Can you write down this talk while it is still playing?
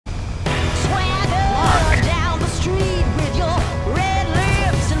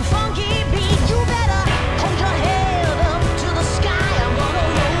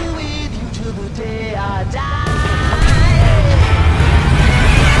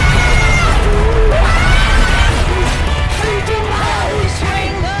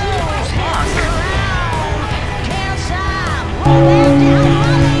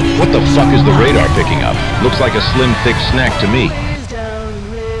What the fuck is the radar picking up? Looks like a slim, thick snack to me.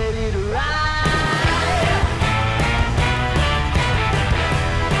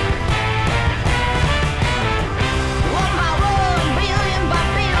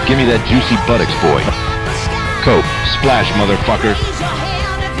 Give me that juicy buttocks, boy. Cope, splash, motherfucker.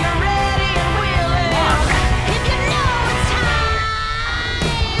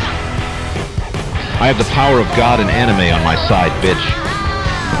 I have the power of God and anime on my side, bitch.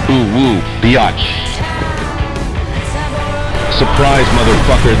 Ooh woo, biatch. Surprise,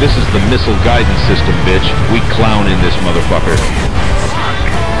 motherfucker, this is the missile guidance system, bitch. We clown in this motherfucker.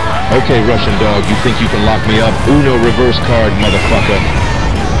 Okay, Russian dog, you think you can lock me up? Uno reverse card, motherfucker.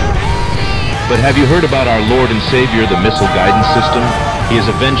 But have you heard about our Lord and Savior, the missile guidance system? He is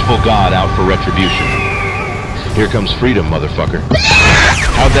a vengeful God out for retribution. Here comes freedom, motherfucker.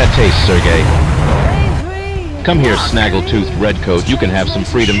 How'd that taste, Sergey? Come here, snaggle-toothed redcoat. You can have some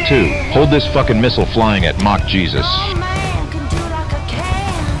freedom, too. Hold this fucking missile flying at Mock Jesus.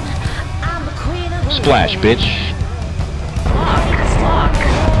 Splash, bitch.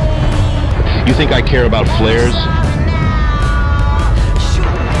 You think I care about flares?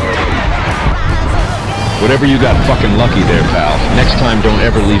 Whatever you got fucking lucky there, pal. Next time, don't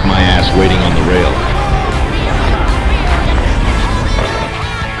ever leave my ass waiting on the rail.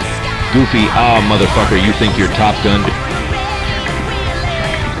 Goofy, motherfucker, you think you're Top Gun?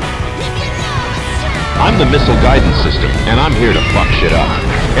 I'm the missile guidance system, and I'm here to fuck shit up.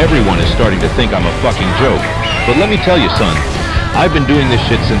 Everyone is starting to think I'm a fucking joke. But let me tell you, son, I've been doing this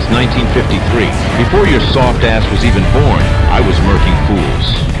shit since 1953. Before your soft ass was even born, I was murking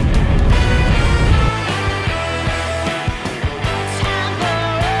fools.